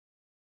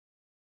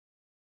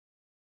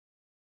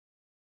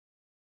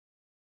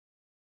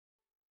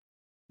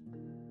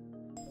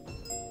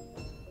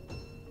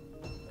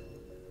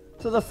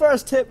So the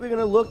first tip we're going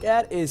to look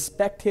at is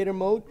spectator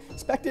mode.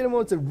 Spectator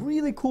mode is a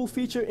really cool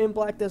feature in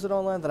Black Desert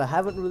Online that I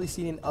haven't really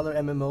seen in other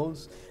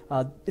MMOs.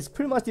 It's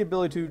pretty much the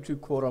ability to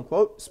quote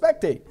unquote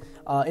spectate.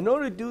 In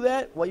order to do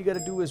that, what you got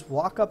to do is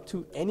walk up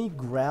to any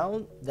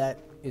ground that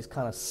is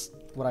kind of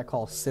what I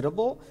call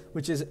sittable,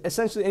 which is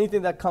essentially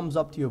anything that comes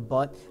up to your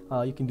butt.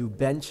 You can do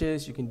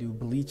benches, you can do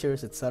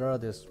bleachers, etc.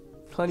 There's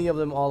plenty of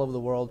them all over the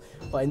world,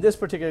 but in this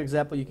particular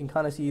example you can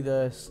kind of see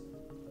this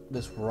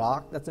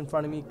rock that's in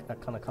front of me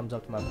that kind of comes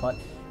up to my butt.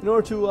 In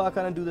order to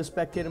kind of do the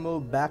spectator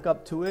mode, back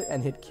up to it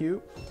and hit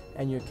Q,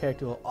 and your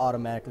character will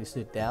automatically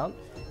sit down.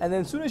 And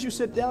then as soon as you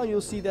sit down, you'll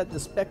see that the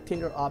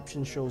spectator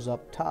option shows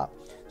up top.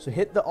 So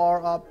hit the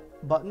R up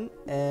button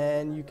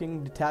and you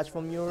can detach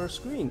from your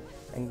screen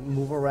and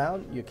move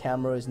around. Your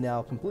camera is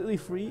now completely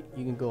free.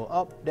 You can go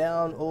up,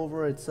 down,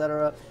 over,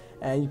 etc.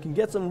 And you can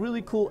get some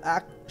really cool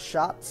action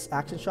shots.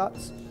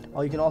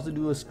 Or you can also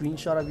do a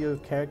screenshot of your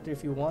character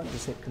if you want.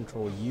 Just hit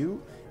Control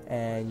U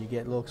and you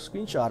get a little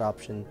screenshot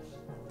option.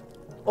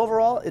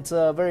 Overall, it's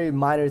a very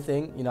minor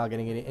thing. You're not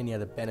going to get any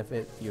other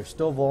benefit. You're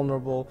still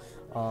vulnerable,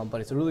 but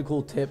it's a really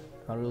cool tip,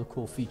 a really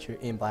cool feature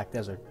in Black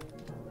Desert.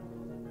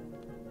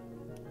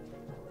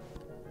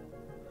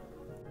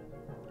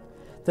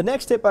 The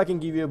next tip I can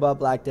give you about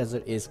Black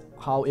Desert is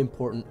how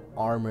important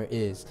armor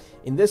is.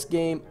 In this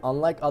game,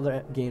 unlike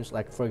other games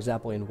like for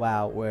example in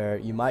WoW, where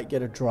you might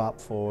get a drop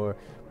for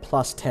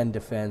plus 10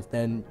 defense,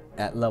 then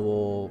at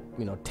level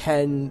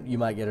 10 you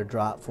might get a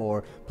drop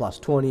for plus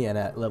 20, and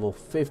at level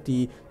 50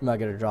 you might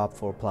get a drop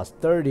for plus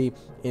 30.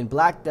 In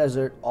Black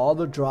Desert, all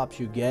the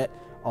drops you get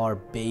are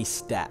base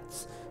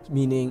stats,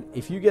 meaning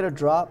if you get a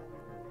drop,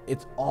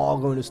 it's all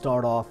going to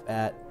start off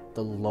at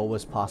the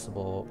lowest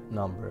possible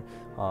number.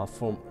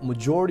 For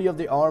majority of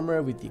the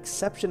armor, with the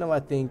exception of I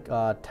think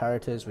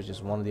Taratus, which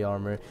is one of the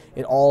armor,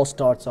 it all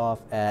starts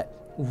off at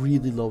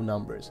really low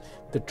numbers.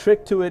 The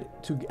trick to it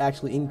to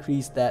actually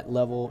increase that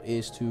level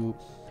is to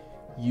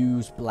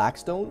use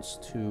blackstones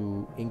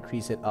to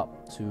increase it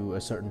up to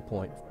a certain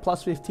point.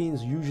 Plus 15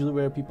 is usually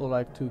where people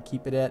like to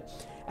keep it at.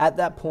 At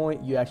that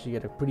point, you actually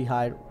get a pretty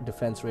high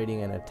defense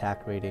rating and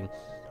attack rating.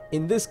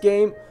 In this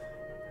game,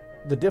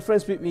 the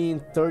difference between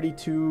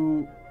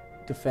 32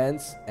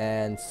 defense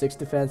and 6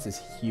 defense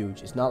is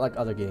huge. It's not like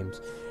other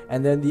games.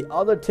 And then the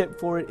other tip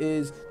for it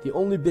is the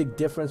only big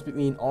difference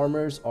between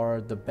armors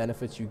are the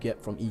benefits you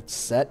get from each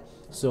set.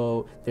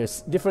 So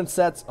there's different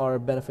sets are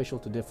beneficial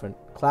to different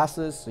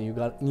classes, so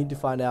you need to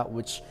find out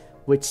which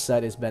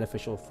set is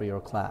beneficial for your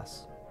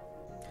class.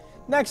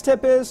 Next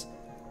tip is,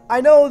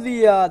 I know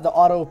the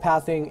auto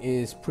pathing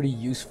is pretty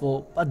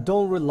useful, but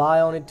don't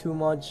rely on it too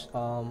much.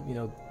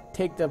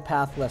 Take the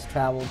path less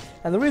traveled.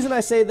 And the reason I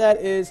say that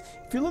is,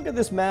 if you look at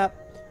this map,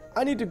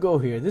 I need to go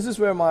here. This is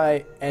where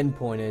my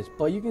endpoint is,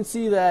 but you can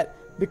see that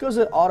because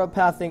of auto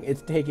pathing,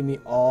 it's taking me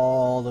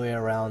all the way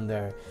around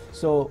there.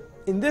 So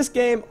in this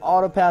game,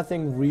 auto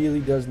pathing really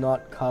does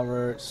not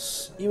cover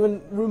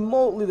even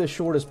remotely the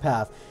shortest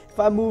path. If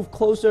I move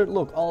closer,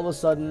 look, all of a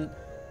sudden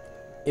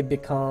it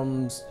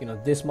becomes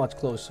this much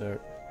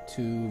closer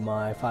to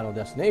my final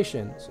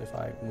destination. So if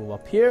I move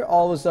up here,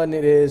 all of a sudden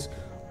it is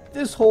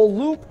this whole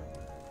loop,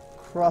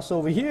 cross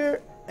over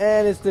here,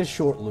 and it's this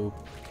short loop.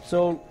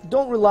 So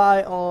don't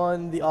rely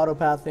on the auto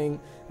pathing.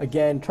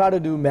 Again, try to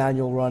do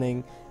manual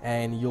running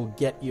and you'll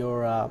get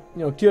your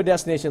to your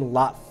destination a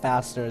lot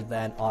faster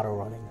than auto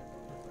running.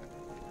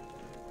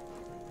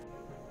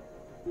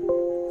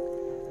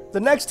 The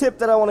next tip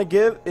that I want to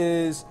give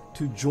is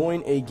to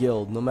join a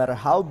guild. No matter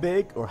how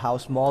big or how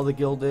small the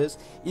guild is,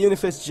 even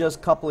if it's just a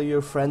couple of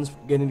your friends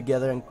getting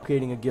together and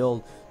creating a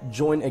guild,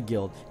 join a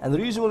guild. And the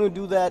reason when we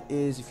do that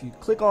is if you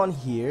click on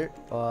here,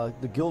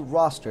 the guild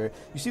roster,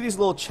 you see these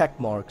little check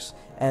marks,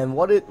 and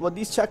what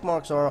these check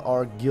marks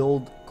are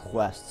guild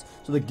quests.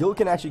 So the guild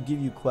can actually give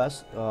you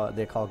quests.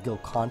 They're called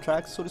guild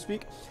contracts, so to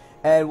speak.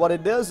 And what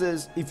it does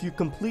is, if you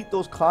complete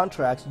those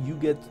contracts, you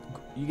get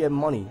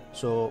money.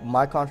 So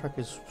my contract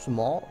is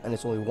small and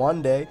it's only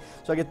 1 day,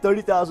 so I get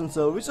 30,000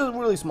 silver, which is a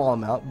really small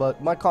amount,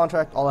 but my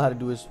contract, all I had to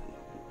do is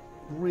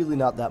really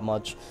not that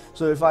much.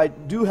 So if I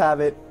do have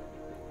it,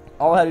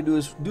 all I had to do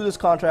is do this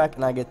contract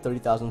and I get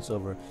 30,000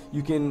 silver.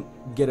 You can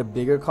get a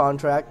bigger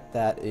contract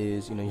that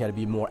is, you had to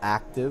be more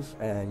active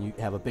and you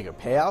have a bigger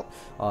payout.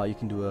 You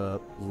can do a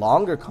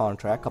longer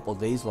contract, couple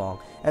days long,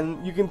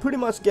 and you can pretty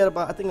much get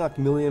about, I think, like $1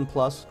 million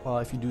plus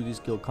if you do these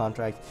guild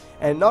contracts.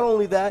 And not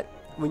only that,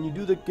 when you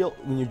do the guild,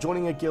 when you're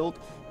joining a guild,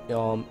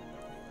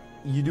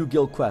 you do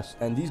guild quests,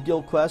 and these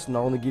guild quests not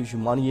only gives you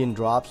money and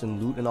drops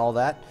and loot and all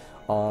that,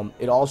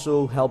 it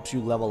also helps you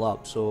level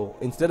up. So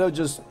instead of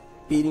just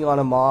beating on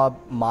a mob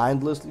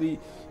mindlessly,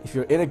 if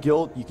you're in a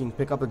guild, you can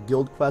pick up a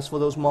guild quest for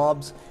those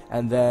mobs,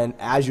 and then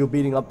as you're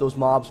beating up those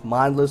mobs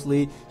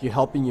mindlessly, you're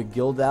helping your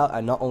guild out,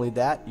 and not only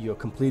that, you're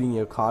completing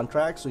your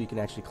contract so you can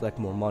actually collect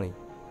more money.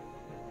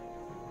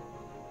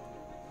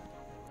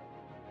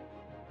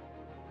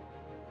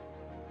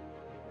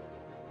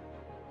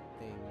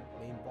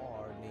 Name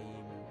bar,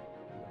 name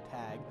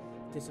tag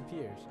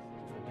disappears.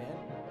 So again,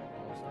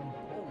 all of a sudden,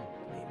 boom,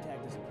 name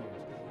tag disappears.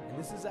 And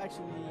this is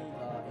actually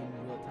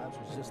in real of times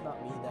it's just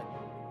not me that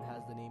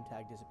has the name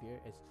tag disappear.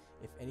 It's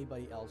if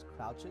anybody else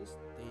crouches,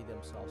 they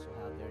themselves will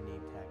have their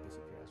name tag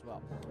disappear as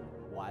well.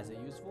 Why is it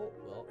useful?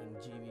 Well, in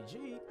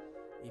GVG,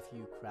 if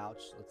you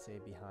crouch, let's say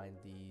behind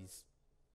these